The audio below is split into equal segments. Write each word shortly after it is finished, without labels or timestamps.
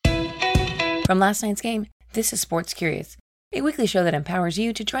From last night's game, this is Sports Curious, a weekly show that empowers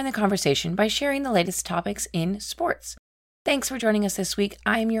you to join the conversation by sharing the latest topics in sports. Thanks for joining us this week.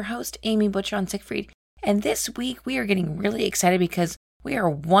 I am your host, Amy Butchon-Siegfried, and this week we are getting really excited because we are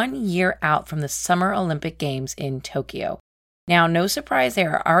 1 year out from the Summer Olympic Games in Tokyo. Now, no surprise, they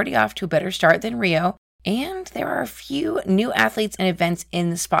are already off to a better start than Rio, and there are a few new athletes and events in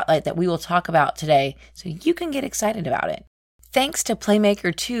the spotlight that we will talk about today, so you can get excited about it. Thanks to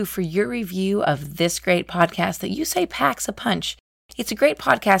Playmaker 2 for your review of this great podcast that you say packs a punch. It's a great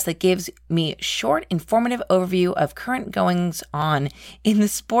podcast that gives me short, informative overview of current goings on in the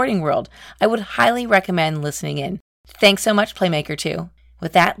sporting world. I would highly recommend listening in. Thanks so much, Playmaker 2.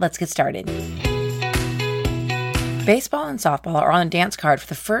 With that, let's get started. Baseball and softball are on the dance card for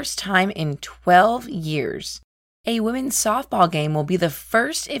the first time in 12 years. A women's softball game will be the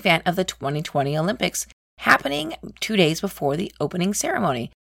first event of the 2020 Olympics, happening 2 days before the opening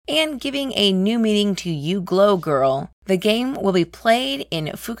ceremony. And giving a new meaning to You Glow Girl, the game will be played in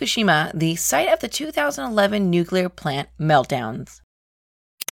Fukushima, the site of the 2011 nuclear plant meltdowns.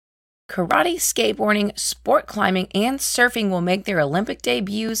 Karate, skateboarding, sport climbing, and surfing will make their Olympic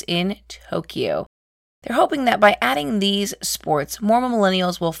debuts in Tokyo. They're hoping that by adding these sports, more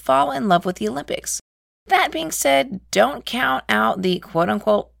millennials will fall in love with the Olympics. That being said, don't count out the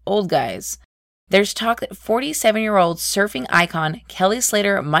quote-unquote old guys. There's talk that 47-year-old surfing icon Kelly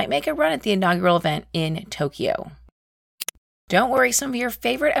Slater might make a run at the inaugural event in Tokyo. Don't worry, some of your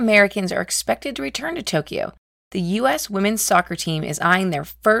favorite Americans are expected to return to Tokyo. The U.S. women's soccer team is eyeing their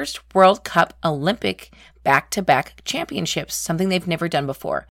first World Cup Olympic back-to-back championships, something they've never done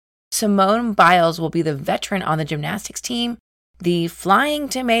before. Simone Biles will be the veteran on the gymnastics team. The flying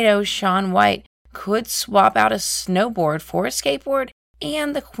tomato Shaun White could swap out a snowboard for a skateboard.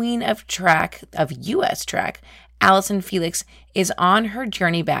 And the queen of U.S. track, Allison Felix, is on her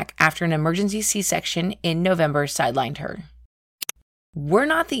journey back after an emergency C-section in November sidelined her. We're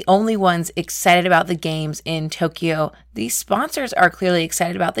not the only ones excited about the games in Tokyo. The sponsors are clearly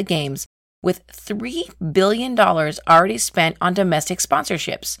excited about the games, with $3 billion already spent on domestic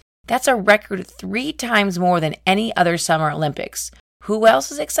sponsorships. That's a record 3 times more than any other Summer Olympics. Who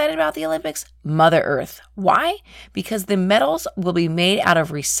else is excited about the Olympics? Mother Earth. Why? Because the medals will be made out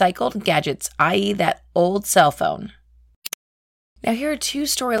of recycled gadgets, i.e. that old cell phone. Now, here are 2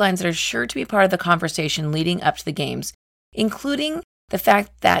 storylines that are sure to be part of the conversation leading up to the games, including the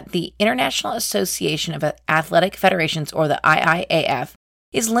fact that the International Association of Athletic Federations, or the IIAF,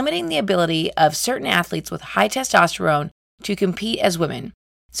 is limiting the ability of certain athletes with high testosterone to compete as women.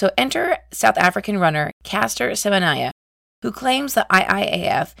 So enter South African runner Caster Semenya, who claims the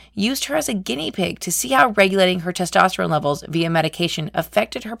IIAF used her as a guinea pig to see how regulating her testosterone levels via medication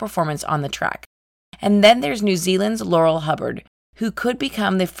affected her performance on the track. And then there's New Zealand's Laurel Hubbard, who could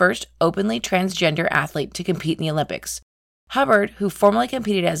become the first openly transgender athlete to compete in the Olympics. Hubbard, who formerly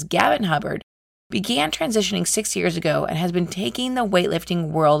competed as Gavin Hubbard, began transitioning 6 years ago and has been taking the weightlifting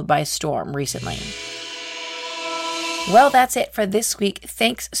world by storm recently. Well, that's it for this week.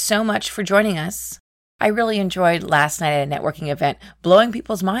 Thanks so much for joining us. I really enjoyed last night at a networking event, blowing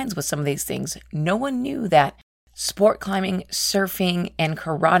people's minds with some of these things. No one knew that sport climbing, surfing, and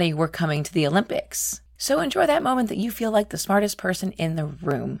karate were coming to the Olympics. So enjoy that moment that you feel like the smartest person in the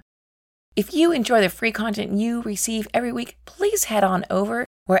room. If you enjoy the free content you receive every week, please head on over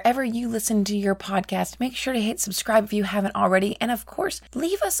wherever you listen to your podcast. Make sure to hit subscribe if you haven't already. And of course,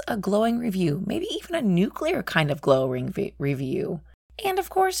 leave us a glowing review, maybe even a nuclear kind of glowing review. And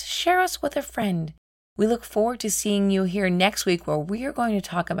of course, share us with a friend. We look forward to seeing you here next week, where we are going to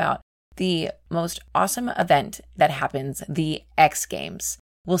talk about the most awesome event that happens, the X Games.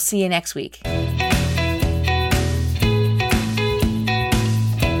 We'll see you next week.